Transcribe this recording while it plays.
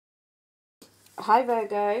Hi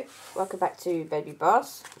Virgo, welcome back to Baby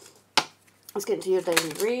Boss. Let's get into your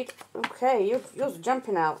daily read. Okay, yours are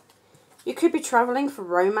jumping out. You could be travelling for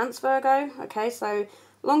romance, Virgo. Okay, so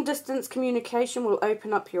long distance communication will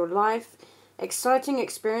open up your life. Exciting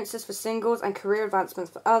experiences for singles and career advancements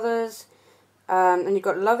for others. And you've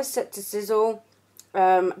got love is set to sizzle.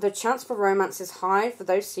 The chance for romance is high for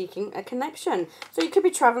those seeking a connection. So you could be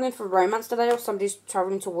travelling for romance today, or somebody's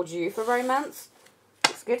travelling towards you for romance.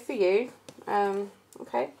 It's good for you.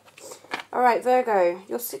 Okay. Alright, Virgo,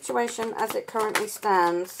 your situation as it currently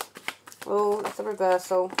stands. Oh, that's a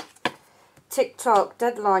reversal. Tick-tock,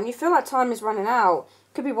 deadline. You feel like time is running out.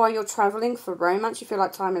 Could be while you're travelling for romance. You feel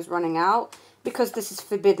like time is running out. Because this is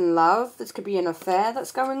forbidden love. This could be an affair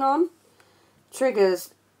that's going on.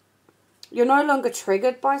 Triggers. You're no longer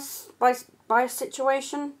triggered by a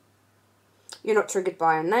situation. You're not triggered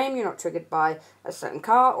by a name. You're not triggered by a certain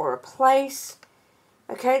car or a place.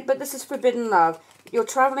 Okay, but this is forbidden love. You're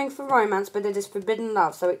travelling for romance, but it is forbidden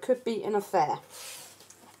love, so it could be an affair.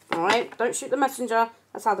 Alright, don't shoot the messenger.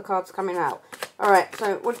 That's how the card's coming out. Alright,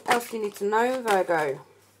 so what else do you need to know, Virgo?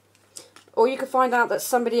 Or you could find out that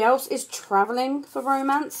somebody else is travelling for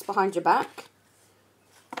romance behind your back.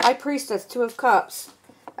 High Priestess, Two of Cups.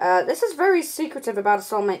 This is very secretive about a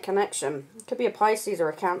soulmate connection. It could be a Pisces or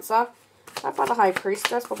a Cancer. How about the High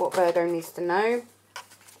Priestess for what Virgo needs to know?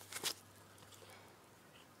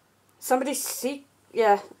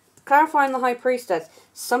 Clarifying the High Priestess.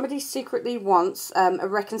 Somebody secretly wants a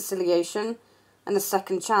reconciliation and a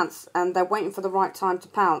second chance, and they're waiting for the right time to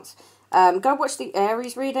pounce. Go watch the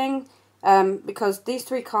Aries reading, because these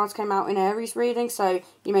three cards came out in Aries reading, so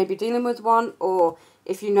you may be dealing with one, or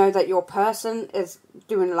if you know that your person is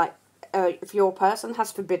doing if your person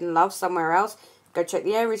has forbidden love somewhere else, go check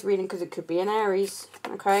the Aries reading, because it could be an Aries,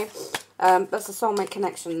 okay? That's a soulmate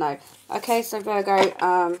connection, though. Okay, so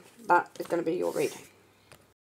Virgo, that is going to be your read.